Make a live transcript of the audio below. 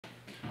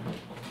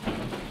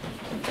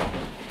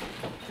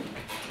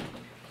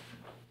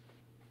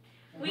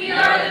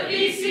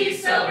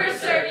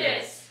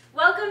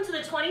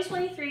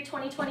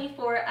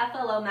2024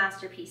 FLL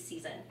Masterpiece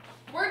season.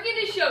 We're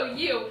going to show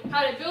you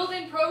how to build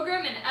and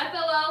program an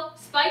FLL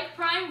Spike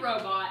Prime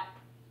robot.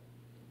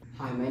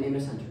 Hi, my name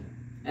is Hunter.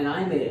 And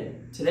I'm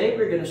Aiden. Today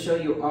we're going to show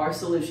you our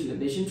solution to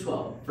Mission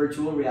 12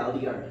 Virtual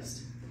Reality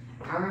Artist.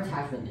 Our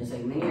attachment is a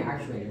linear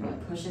actuator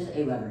that pushes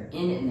a lever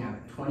in and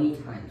out 20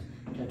 times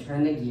to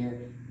turn the gear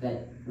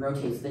that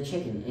rotates the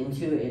chicken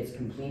into its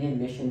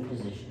completed mission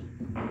position.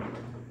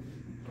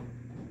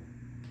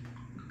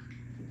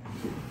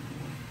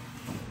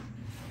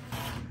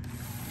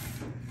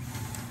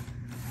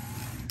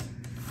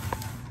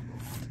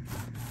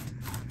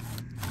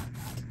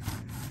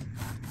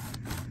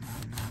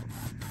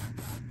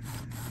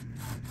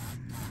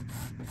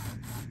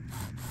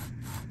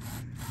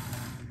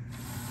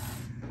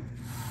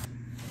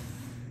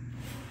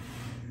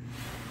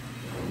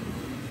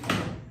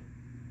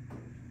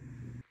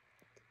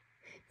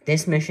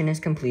 This mission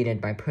is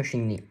completed by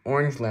pushing the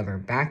orange lever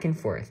back and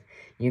forth.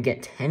 You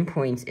get 10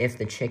 points if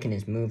the chicken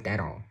is moved at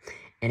all,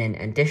 and an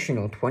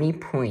additional 20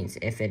 points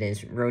if it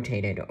is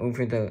rotated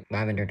over the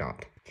lavender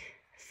dot.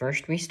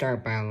 First, we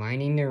start by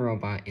aligning the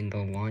robot in the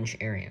launch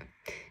area.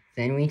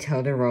 Then we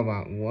tell the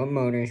robot what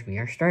motors we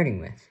are starting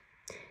with.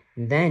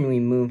 Then we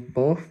move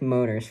both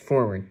motors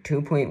forward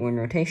 2.1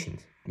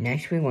 rotations.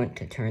 Next, we want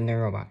to turn the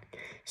robot.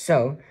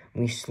 So,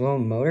 we slow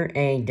motor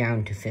A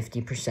down to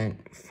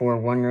 50% for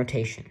 1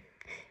 rotation.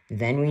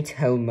 Then we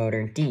tell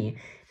motor D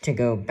to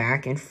go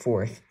back and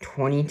forth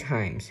 20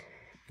 times,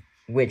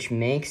 which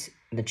makes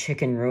the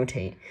chicken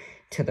rotate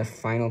to the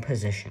final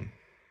position.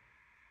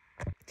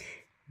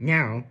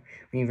 Now,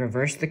 we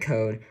reverse the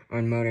code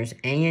on motors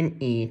A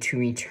and E to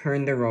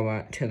return the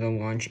robot to the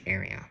launch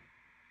area.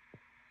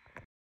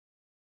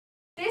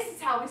 This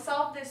is how we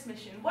solved this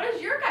mission. What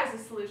is your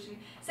guys' solution?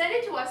 Send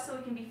it to us so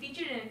we can be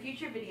featured in a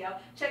future video.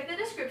 Check the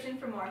description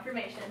for more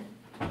information.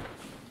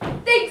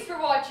 Thanks for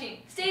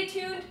watching. Stay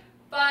tuned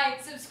by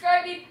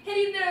subscribing,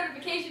 hitting the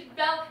notification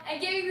bell, and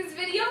giving this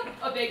video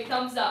a big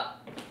thumbs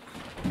up.